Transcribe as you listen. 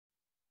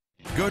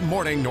Good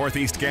morning,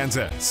 Northeast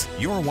Kansas.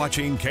 You're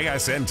watching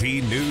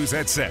KSNT News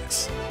at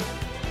 6.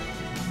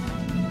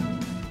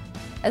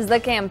 As the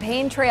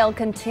campaign trail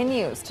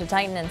continues to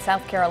tighten in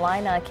South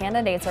Carolina,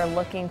 candidates are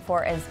looking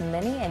for as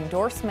many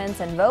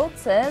endorsements and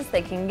votes as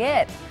they can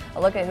get. A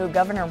look at who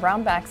Governor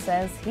Brownback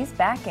says he's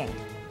backing.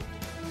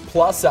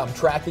 Plus, I'm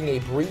tracking a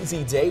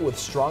breezy day with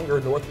stronger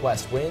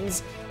northwest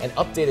winds. An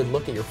updated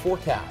look at your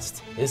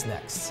forecast is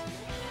next.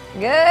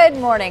 Good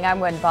morning, I'm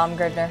Gwen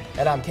Baumgartner.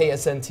 And I'm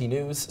KSNT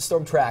News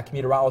Storm Track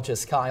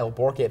meteorologist Kyle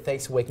Borkett.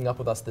 Thanks for waking up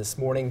with us this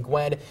morning.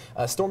 Gwen,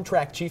 Storm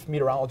Track Chief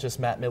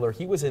Meteorologist Matt Miller,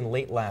 he was in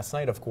late last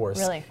night, of course.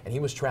 Really? And he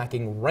was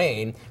tracking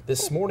rain.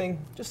 This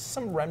morning, just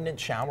some remnant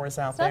showers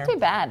out there. It's not too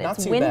bad.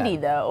 It's windy,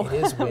 though.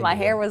 It is windy. My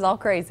hair was all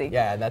crazy.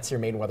 Yeah, and that's your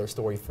main weather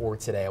story for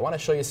today. I want to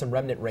show you some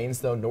remnant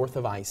rains, though, north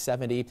of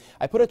I-70.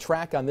 I put a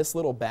track on this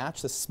little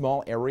batch, this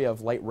small area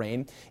of light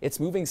rain. It's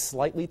moving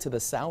slightly to the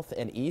south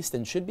and east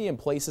and should be in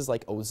places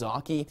like Ozaukee,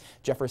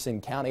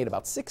 Jefferson County at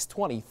about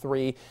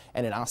 6:23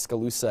 and in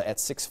Oskaloosa at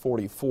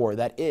 6:44.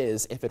 That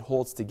is, if it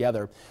holds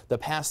together. The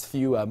past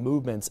few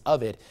movements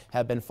of it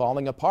have been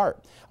falling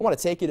apart. I want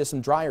to take you to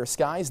some drier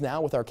skies now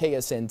with our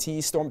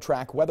KSNT Storm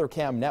Track Weather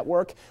Cam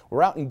network.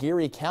 We're out in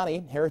Geary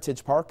County,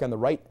 Heritage Park on the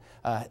right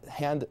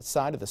hand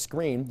side of the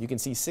screen. You can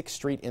see 6th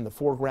Street in the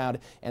foreground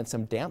and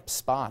some damp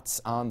spots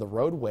on the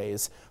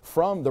roadways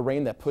from the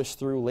rain that pushed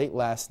through late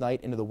last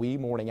night into the wee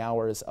morning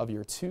hours of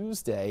your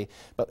Tuesday.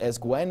 But as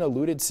Gwen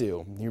alluded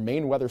to, your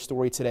main weather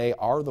story today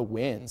are the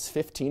winds,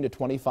 15 to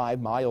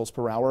 25 miles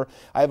per hour.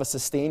 I have a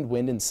sustained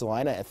wind in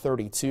Salina at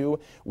 32,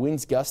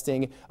 winds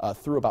gusting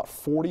through about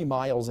 40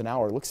 miles an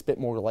hour. Looks a bit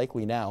more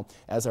likely now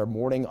as our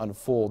morning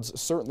unfolds.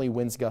 Certainly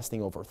winds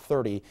gusting over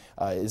 30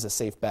 is a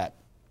safe bet.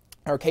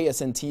 Our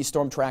KSNT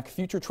Storm Track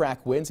Future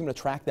Track winds, I'm going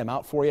to track them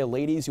out for you.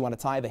 Ladies, you want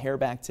to tie the hair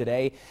back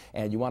today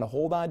and you want to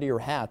hold on to your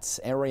hats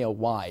area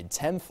wide.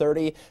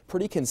 10:30,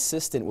 pretty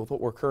consistent with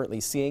what we're currently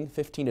seeing,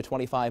 15 to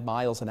 25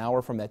 miles an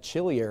hour from that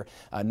chillier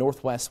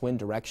northwest wind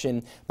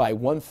direction. By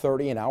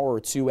 1:30, an hour or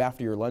two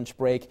after your lunch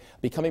break,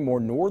 becoming more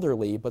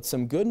northerly, but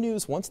some good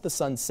news once the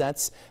sun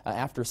sets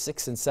after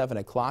 6 and 7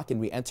 o'clock and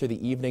we enter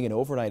the evening and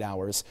overnight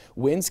hours.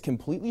 Winds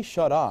completely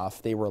shut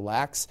off, they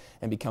relax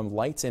and become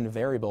light and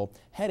variable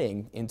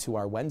heading into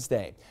our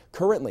Wednesday.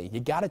 Currently, you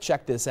got to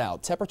check this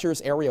out.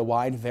 Temperatures area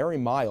wide, very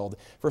mild.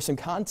 For some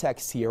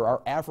context here,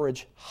 our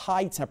average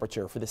high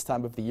temperature for this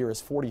time of the year is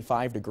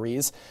 45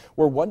 degrees.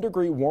 We're 1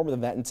 degree warmer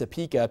than that in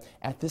Topeka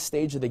at this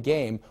stage of the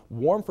game.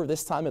 Warm for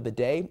this time of the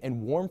day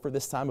and warm for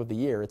this time of the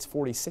year. It's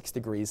 46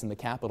 degrees in the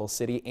capital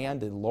city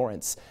and in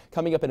Lawrence.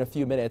 Coming up in a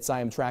few minutes,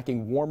 I am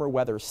tracking warmer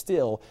weather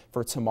still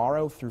for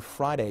tomorrow through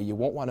Friday. You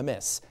won't want to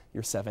miss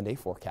your 7-day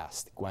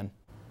forecast. Gwen.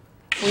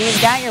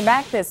 We've got your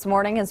back this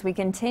morning as we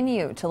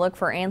continue to look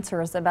for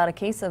answers about a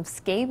case of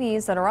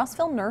scabies at a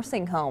Rossville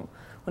nursing home.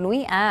 When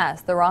we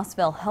asked the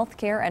Rossville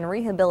Healthcare and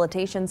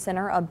Rehabilitation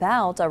Center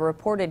about a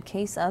reported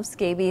case of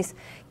scabies,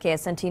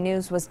 KSNT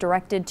News was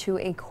directed to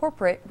a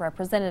corporate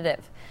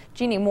representative.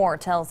 Jeannie Moore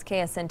tells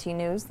KSNT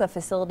News the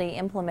facility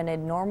implemented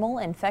normal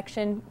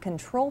infection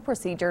control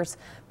procedures,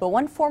 but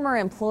one former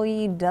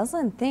employee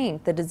doesn't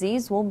think the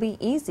disease will be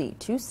easy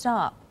to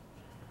stop.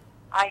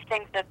 I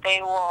think that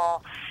they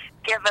will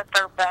give it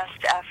their best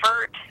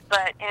effort,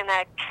 but in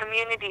a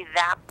community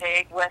that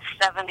big with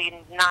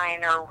 79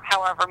 or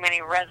however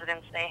many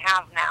residents they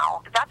have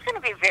now, that's going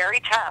to be very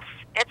tough.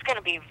 It's going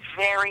to be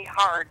very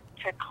hard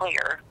to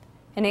clear.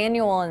 An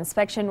annual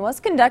inspection was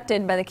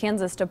conducted by the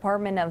Kansas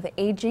Department of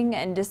Aging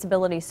and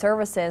Disability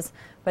Services,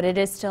 but it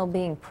is still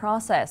being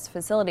processed.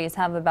 Facilities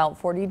have about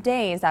 40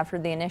 days after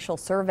the initial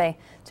survey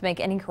to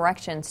make any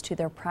corrections to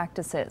their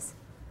practices.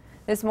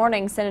 This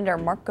morning, Senator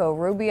Marco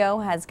Rubio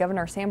has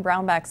Governor Sam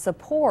Brownback's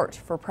support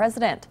for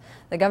president.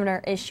 The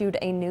governor issued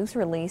a news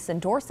release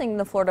endorsing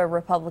the Florida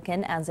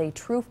Republican as a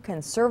true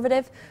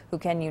conservative who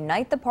can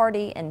unite the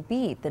party and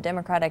beat the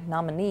Democratic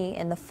nominee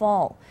in the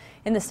fall.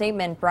 In the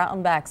statement,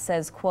 Brownback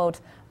says, quote,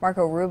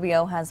 Marco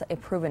Rubio has a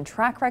proven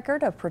track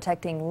record of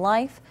protecting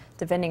life,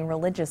 defending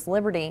religious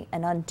liberty,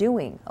 and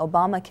undoing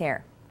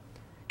Obamacare.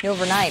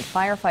 Overnight,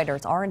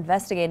 firefighters are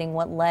investigating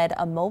what led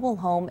a mobile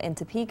home in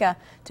Topeka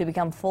to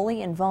become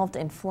fully involved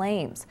in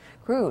flames.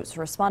 Crews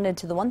responded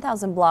to the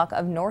 1000 block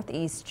of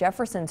Northeast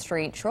Jefferson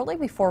Street shortly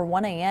before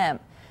 1 a.m.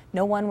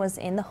 No one was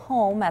in the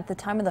home at the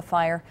time of the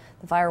fire.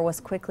 The fire was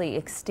quickly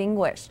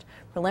extinguished.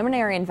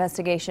 Preliminary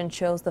investigation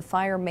shows the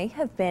fire may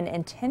have been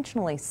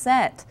intentionally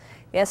set.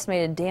 The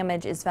estimated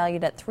damage is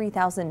valued at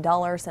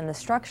 $3,000 and the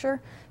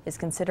structure is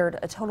considered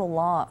a total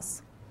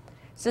loss.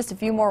 It's just a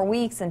few more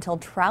weeks until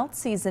trout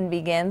season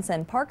begins,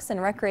 and Parks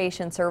and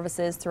Recreation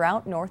Services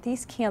throughout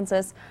Northeast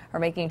Kansas are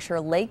making sure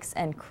lakes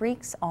and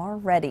creeks are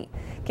ready.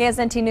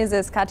 KSNT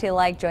News' Katya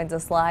Like joins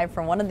us live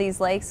from one of these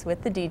lakes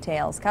with the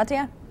details.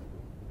 Katya?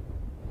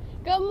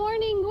 Good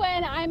morning,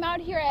 Gwen. I'm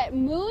out here at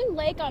Moon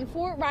Lake on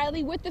Fort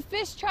Riley with the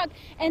fish truck,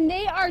 and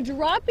they are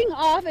dropping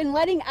off and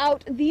letting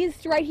out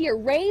these right here,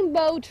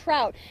 rainbow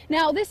trout.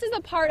 Now, this is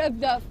a part of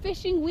the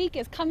fishing week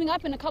is coming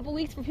up in a couple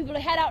weeks for people to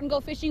head out and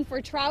go fishing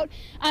for trout.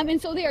 And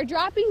so they are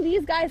dropping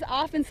these guys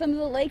off in some of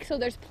the lakes, so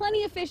there's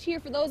plenty of fish here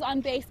for those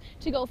on base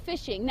to go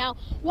fishing. Now,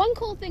 one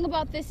cool thing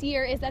about this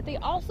year is that they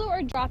also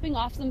are dropping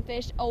off some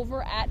fish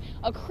over at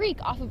a creek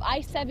off of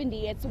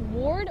I-70. It's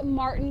Ward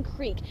Martin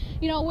Creek.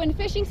 You know, when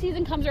fishing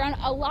season comes around,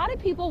 a lot of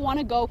people want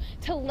to go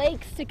to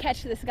lakes to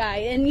catch this guy,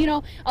 and you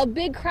know,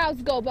 big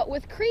crowds go, but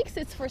with creeks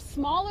it's for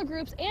smaller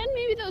groups and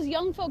maybe those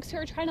young folks who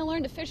are trying to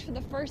learn to fish for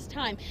the first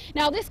time.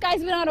 Now, this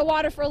guy's been out of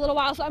water for a little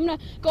while, so I'm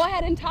gonna go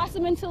ahead and toss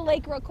him into the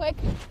lake real quick.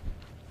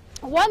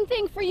 One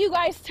thing for you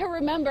guys to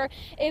remember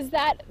is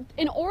that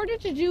in order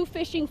to do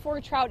fishing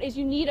for trout is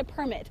you need a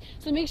permit.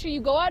 So make sure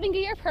you go out and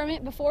get your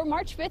permit before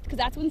March 5th, because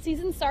that's when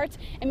season starts,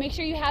 and make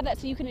sure you have that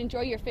so you can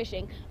enjoy your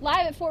fishing.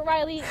 Live at Fort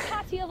Riley,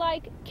 Katya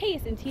Like,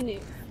 KSNT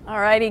News.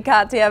 Alrighty,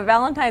 Katya,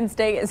 Valentine's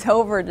Day is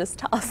over. Just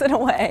toss it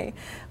away.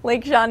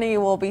 Lake Shawnee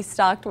will be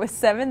stocked with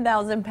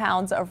 7,000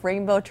 pounds of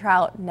rainbow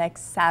trout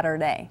next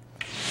Saturday.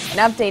 An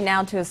update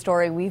now to a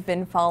story we've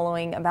been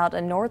following about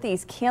a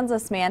Northeast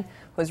Kansas man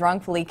who was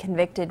wrongfully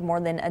convicted more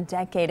than a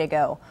decade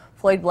ago.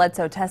 Floyd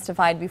Bledsoe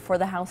testified before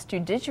the House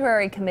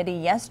Judiciary Committee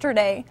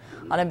yesterday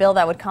on a bill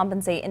that would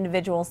compensate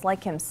individuals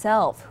like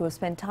himself who have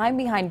spent time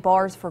behind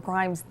bars for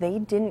crimes they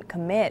didn't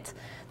commit.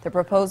 The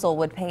proposal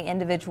would pay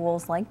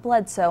individuals like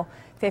Bledsoe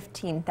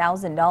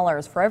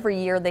 $15,000 for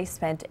every year they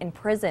spent in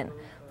prison.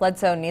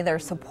 Bledsoe neither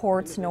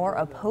supports nor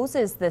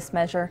opposes this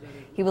measure.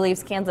 He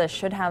believes Kansas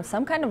should have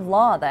some kind of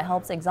law that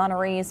helps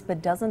exonerees,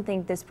 but doesn't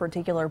think this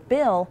particular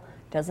bill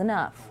does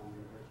enough.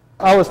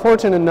 I was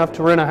fortunate enough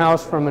to rent a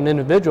house from an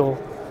individual,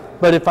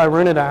 but if I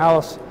rented a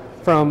house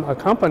from a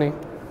company,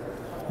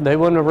 they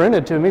wouldn't have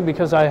rented to me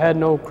because I had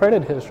no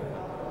credit history.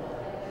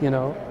 You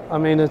know, I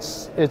mean,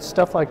 it's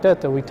stuff like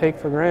that that we take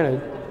for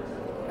granted,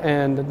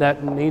 and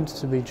that needs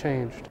to be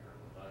changed.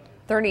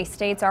 30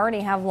 states already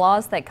have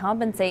laws that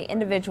compensate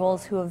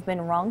individuals who have been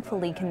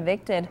wrongfully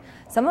convicted.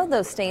 Some of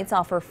those states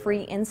offer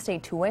free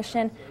in-state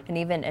tuition and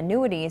even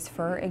annuities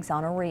for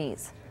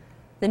exonerees.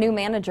 The new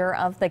manager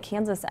of the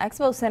Kansas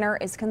Expo Center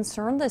is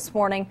concerned this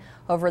morning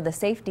over the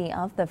safety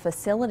of the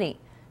facility.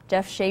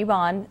 Jeff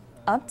Chabon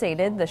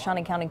updated the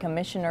Shawnee County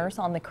Commissioners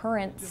on the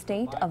current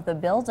state of the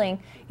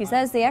building. He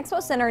says the Expo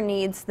Center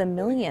needs the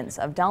millions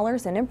of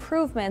dollars in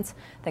improvements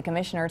the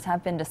commissioners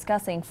have been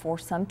discussing for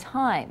some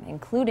time,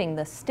 including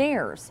the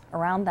stairs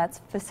around that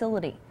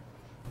facility.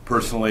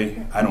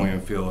 Personally, I don't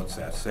even feel it's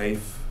that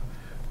safe.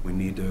 We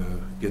need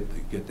to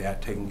get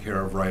that taken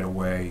care of right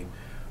away.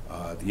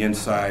 The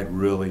inside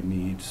really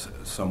needs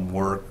some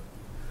work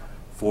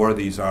for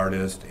these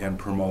artists and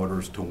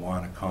promoters to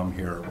want to come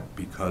here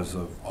because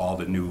of all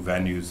the new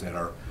venues that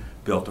are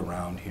built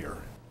around here.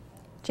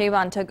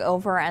 Chabon took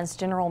over as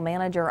general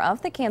manager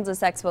of the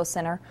Kansas Expo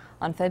Center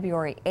on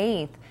February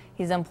 8th.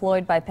 He's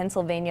employed by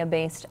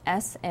Pennsylvania-based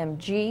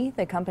SMG,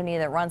 the company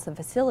that runs the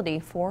facility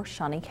for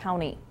Shawnee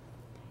County.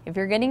 If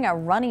you're getting a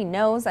runny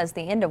nose as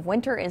the end of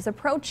winter is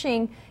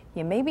approaching,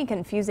 you may be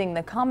confusing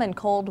the common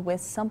cold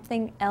with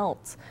something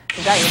else.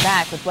 We've got your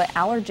back with what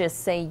allergists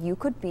say you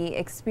could be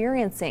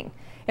experiencing.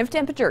 If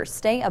temperatures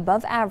stay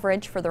above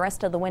average for the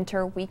rest of the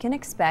winter, we can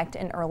expect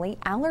an early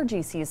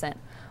allergy season.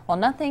 While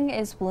nothing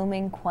is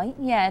blooming quite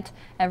yet,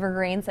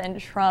 evergreens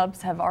and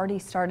shrubs have already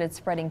started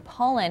spreading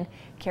pollen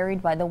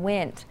carried by the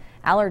wind.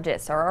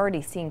 Allergists are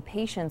already seeing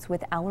patients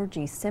with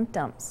allergy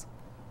symptoms.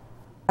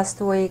 Last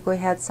week we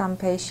had some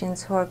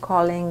patients who are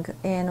calling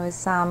in with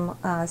some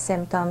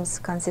symptoms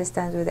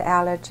consistent with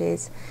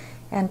allergies,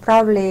 and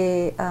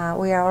probably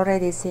we are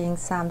already seeing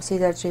some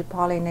cedar tree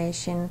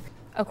pollination.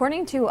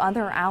 According to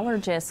other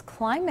allergists,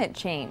 climate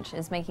change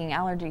is making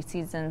allergy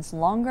seasons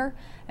longer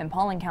and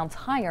pollen counts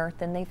higher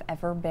than they've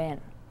ever been.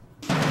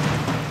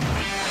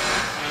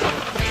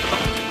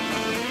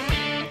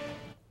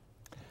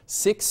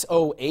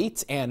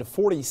 6:08 and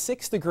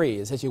 46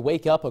 degrees as you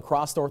wake up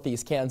across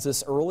Northeast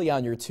Kansas early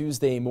on your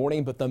Tuesday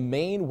morning. But the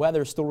main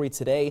weather story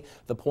today,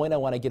 the point I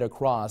want to get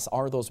across,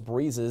 are those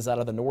breezes out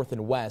of the north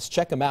and west.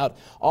 Check them out.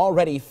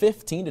 Already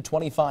 15 to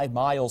 25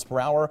 miles per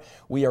hour.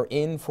 We are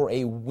in for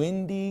a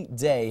windy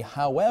day.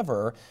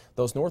 However,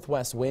 those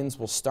northwest winds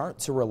will start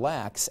to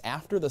relax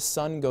after the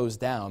sun goes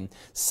down,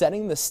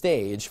 setting the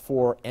stage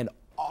for an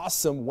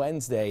awesome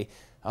Wednesday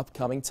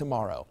upcoming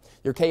tomorrow.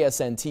 Your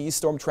KSNT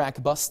Storm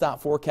Track bus stop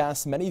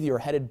forecast. Many of you are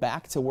headed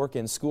back to work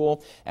and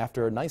school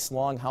after a nice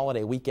long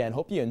holiday weekend.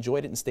 Hope you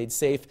enjoyed it and stayed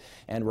safe.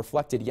 And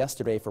reflected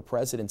yesterday for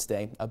President's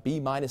Day. A B-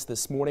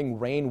 this morning,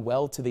 rain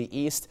well to the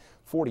east.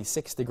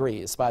 46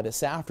 degrees. By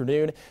this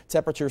afternoon,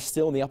 temperatures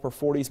still in the upper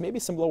 40s, maybe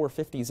some lower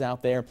 50s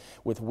out there,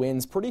 with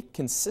winds pretty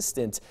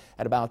consistent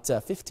at about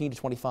 15 to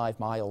 25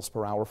 miles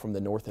per hour from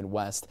the north and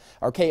west.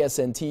 Our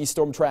KSNT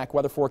Storm Track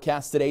weather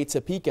forecast today: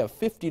 Topeka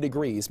 50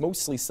 degrees,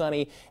 mostly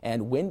sunny,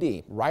 and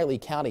windy. Riley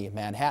County,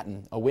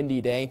 Manhattan, a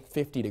windy day,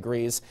 50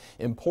 degrees.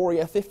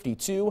 Emporia,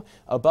 52,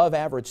 above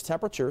average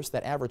temperatures.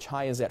 That average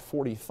high is at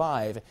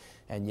 45.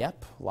 And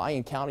yep,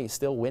 Lyon County is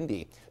still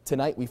windy.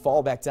 Tonight we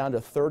fall back down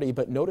to 30,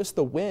 but notice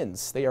the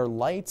winds. They are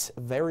light,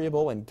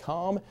 variable, and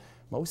calm.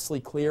 Mostly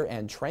clear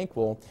and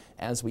tranquil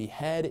as we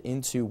head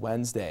into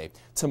Wednesday.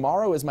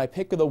 Tomorrow is my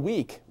pick of the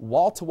week.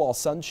 Wall-to-wall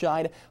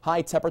sunshine,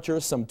 high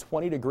temperatures some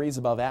 20 degrees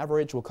above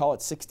average. We'll call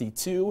it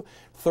 62.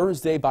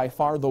 Thursday, by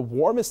far the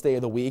warmest day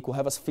of the week, will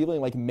have us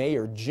feeling like May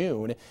or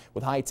June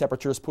with high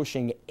temperatures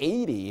pushing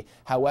 80.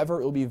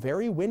 However, it will be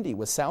very windy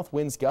with south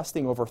winds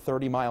gusting over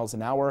 30 miles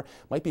an hour.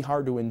 Might be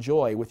hard to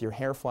enjoy with your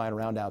hair flying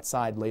around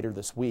outside later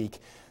this week.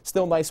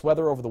 Still nice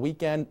weather over the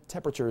weekend.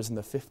 Temperatures in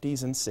the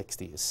 50s and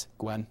 60s.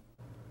 Gwen.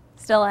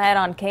 Still ahead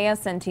on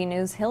KSNT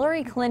News,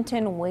 Hillary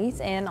Clinton weighs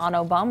in on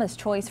Obama's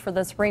choice for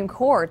the Supreme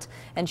Court,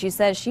 and she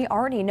says she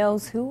already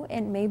knows who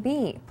it may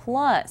be.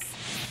 Plus,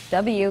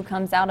 W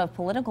comes out of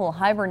political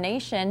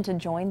hibernation to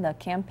join the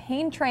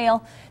campaign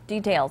trail.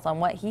 Details on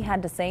what he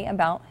had to say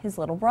about his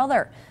little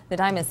brother. The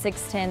time is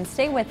 6:10.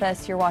 Stay with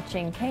us. You're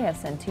watching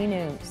KSNT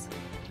News.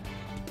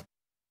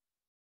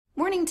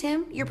 Morning,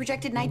 Tim. Your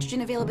projected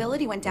nitrogen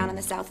availability went down in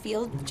the south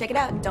field. Check it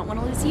out. Don't want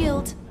to lose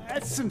yield.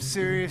 That's some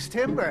serious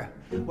timber.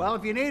 Well,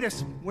 if you need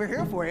us, we're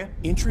here for you.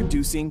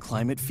 Introducing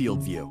Climate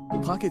Field View.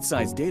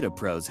 Pocket-sized data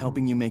pros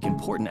helping you make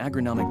important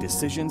agronomic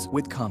decisions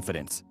with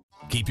confidence.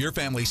 Keep your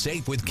family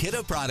safe with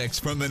Kidda products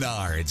from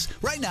Menards.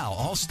 Right now,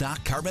 all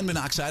stock carbon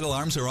monoxide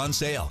alarms are on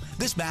sale.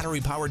 This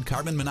battery-powered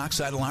carbon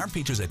monoxide alarm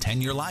features a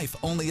 10-year life,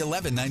 only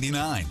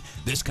 $11.99.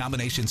 This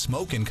combination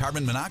smoke and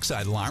carbon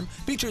monoxide alarm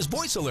features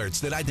voice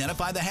alerts that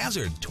identify the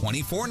hazard,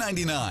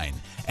 $24.99.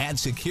 Add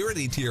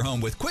security to your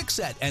home with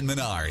QuickSet and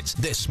Menards.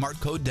 This smart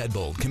code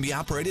deadbolt can be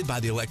operated by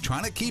the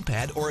electronic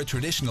keypad or a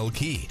traditional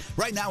key.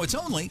 Right now, it's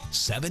only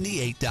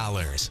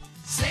 $78.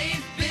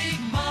 Save big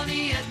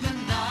money at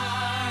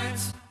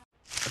Menards.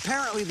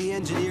 Apparently, the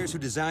engineers who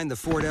designed the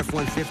Ford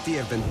F-150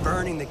 have been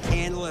burning the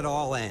candle at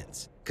all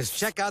ends. Because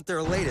check out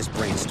their latest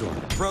brainstorm,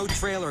 Pro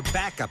Trailer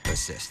Backup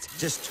Assist.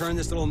 Just turn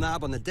this little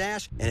knob on the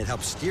dash, and it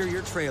helps steer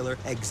your trailer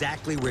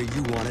exactly where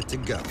you want it to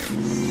go.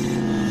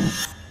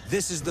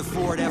 This is the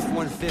Ford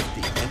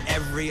F-150, and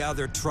every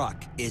other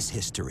truck is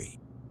history.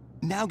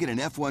 Now get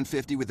an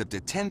F-150 with up to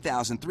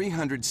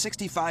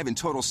 $10,365 in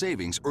total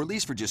savings, or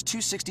lease for just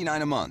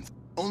 $269 a month.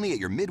 Only at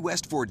your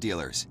Midwest Ford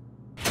dealers.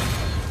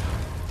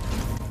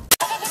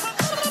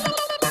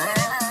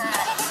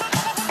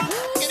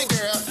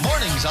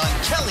 Mornings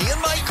on Kelly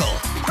and Michael.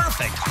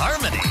 Perfect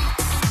harmony.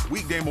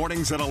 Weekday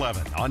mornings at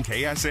 11 on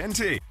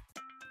KSNT.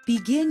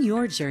 Begin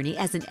your journey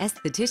as an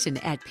esthetician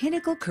at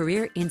Pinnacle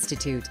Career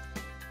Institute.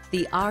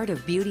 The art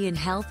of beauty and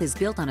health is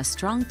built on a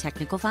strong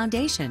technical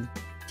foundation.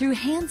 Through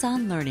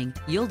hands-on learning,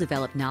 you'll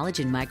develop knowledge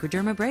in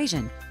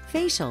microdermabrasion,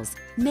 facials,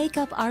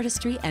 makeup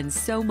artistry, and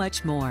so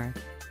much more.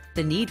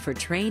 The need for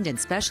trained and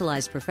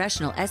specialized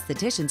professional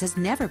estheticians has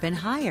never been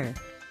higher.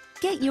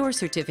 Get your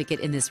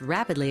certificate in this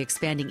rapidly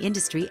expanding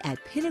industry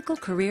at Pinnacle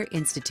Career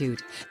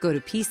Institute. Go to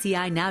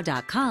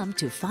PCInow.com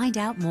to find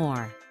out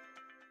more.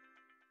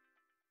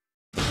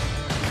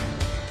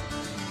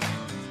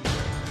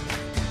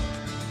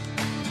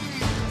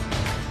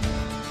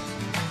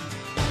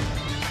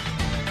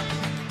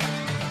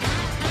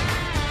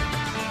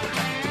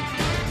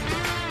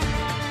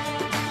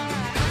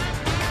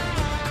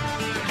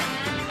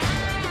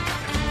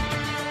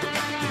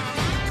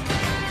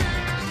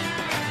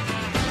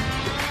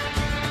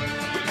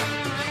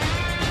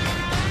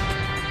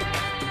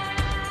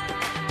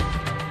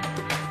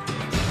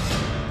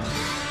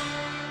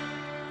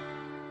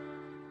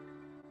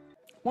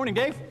 Morning,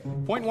 Dave.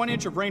 0.1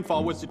 inch of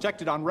rainfall was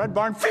detected on Red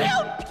Barn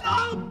Field.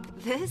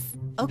 This?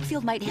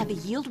 Oakfield might have a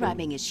yield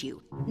robbing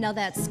issue. Now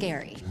that's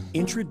scary.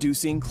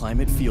 Introducing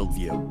Climate Field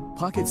View.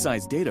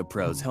 Pocket-sized data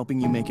pros helping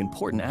you make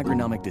important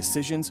agronomic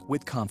decisions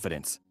with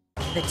confidence.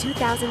 The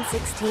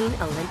 2016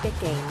 Olympic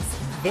Games,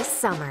 this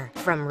summer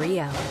from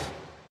Rio.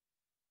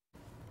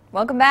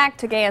 Welcome back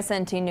to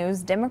KSNT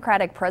News.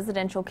 Democratic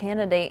presidential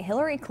candidate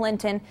Hillary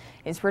Clinton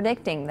is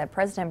predicting that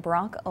President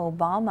Barack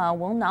Obama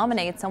will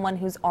nominate someone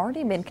who's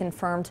already been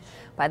confirmed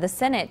by the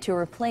Senate to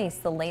replace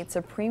the late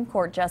Supreme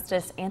Court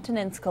Justice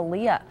Antonin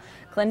Scalia.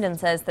 Clinton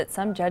says that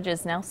some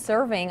judges now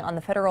serving on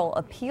the Federal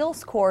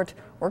Appeals Court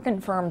were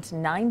confirmed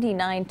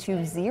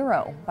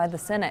 99-0 by the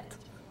Senate.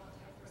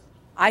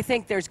 I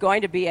think there's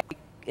going to be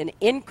an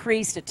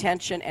increased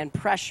attention and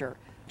pressure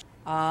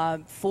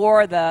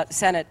for the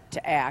Senate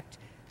to act.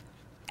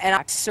 And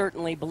I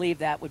certainly believe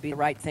that would be the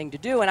right thing to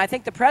do. And I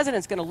think the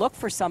president's going to look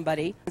for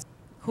somebody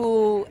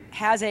who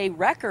has a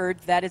record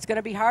that it's going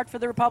to be hard for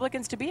the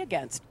Republicans to be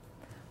against.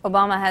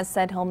 Obama has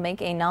said he'll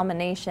make a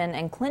nomination,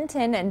 and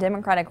Clinton and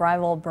Democratic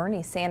rival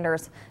Bernie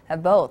Sanders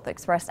have both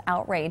expressed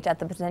outrage at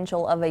the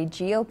potential of a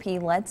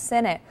GOP-led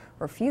Senate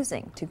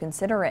refusing to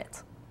consider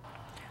it.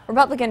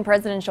 Republican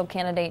presidential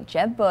candidate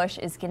Jeb Bush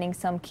is getting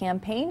some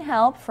campaign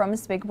help from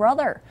his big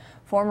brother.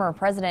 Former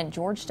President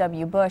George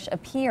W. Bush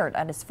appeared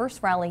at his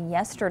first rally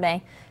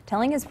yesterday,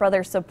 telling his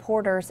brother's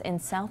supporters in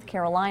South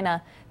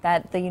Carolina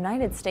that the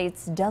United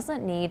States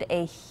doesn't need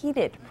a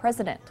heated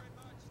president.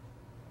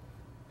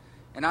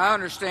 And I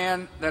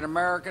understand that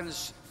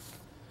Americans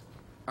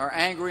are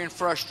angry and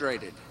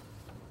frustrated.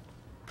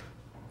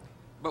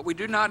 But we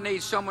do not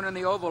need someone in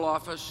the Oval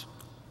Office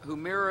who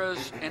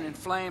mirrors and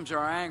inflames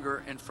our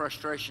anger and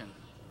frustration.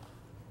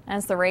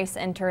 As the race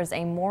enters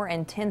a more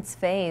intense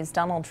phase,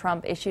 Donald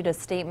Trump issued a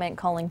statement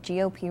calling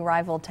GOP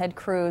rival Ted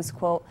Cruz,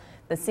 quote,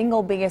 the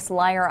single biggest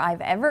liar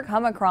I've ever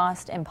come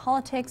across in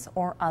politics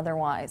or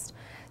otherwise.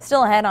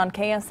 Still ahead on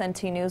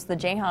KSNT News, the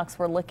Jayhawks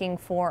were looking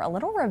for a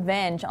little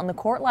revenge on the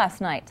court last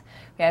night.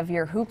 We have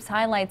your hoops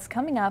highlights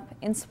coming up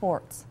in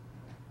sports.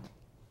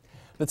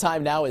 The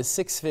time now is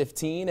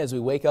 6:15 as we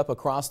wake up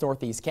across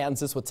northeast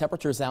Kansas with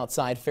temperatures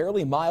outside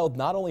fairly mild,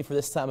 not only for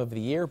this time of the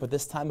year, but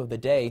this time of the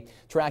day,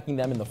 tracking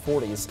them in the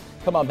 40s.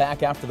 Come on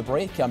back after the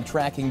break. I'm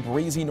tracking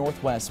breezy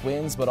northwest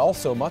winds, but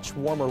also much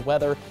warmer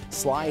weather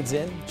slides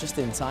in just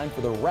in time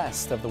for the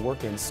rest of the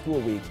work and school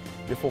week.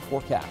 Your full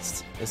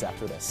forecast is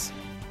after this.